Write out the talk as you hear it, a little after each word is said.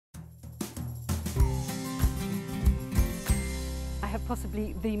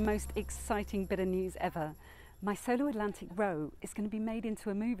possibly the most exciting bit of news ever. My solo Atlantic row is going to be made into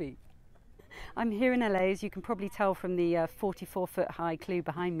a movie. I'm here in LA, as you can probably tell from the 44-foot high clue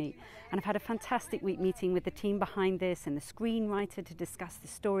behind me, and I've had a fantastic week meeting with the team behind this and the screenwriter to discuss the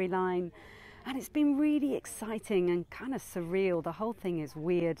storyline, and it's been really exciting and kind of surreal. The whole thing is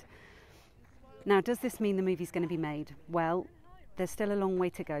weird. Now, does this mean the movie's going to be made? Well, there's still a long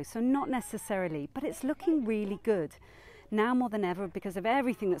way to go, so not necessarily, but it's looking really good. Now more than ever, because of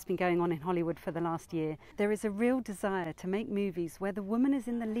everything that's been going on in Hollywood for the last year, there is a real desire to make movies where the woman is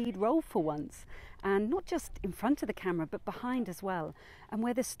in the lead role for once, and not just in front of the camera, but behind as well, and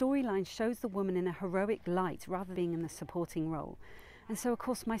where the storyline shows the woman in a heroic light rather than being in the supporting role. And so, of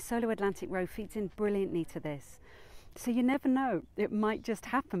course, my solo Atlantic row feeds in brilliantly to this. So you never know, it might just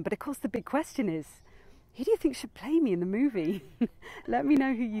happen. But of course, the big question is, who do you think should play me in the movie? Let me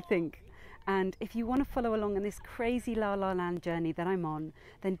know who you think. And if you want to follow along on this crazy La La Land journey that I'm on,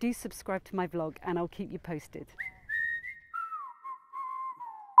 then do subscribe to my vlog and I'll keep you posted.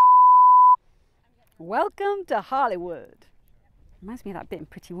 Welcome to Hollywood. Reminds me of that bit in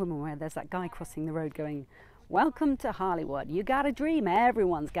Pretty Woman where there's that guy crossing the road going, "Welcome to Hollywood. You got a dream.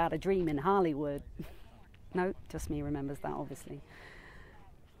 Everyone's got a dream in Hollywood." No, just me remembers that, obviously.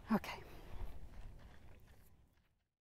 Okay.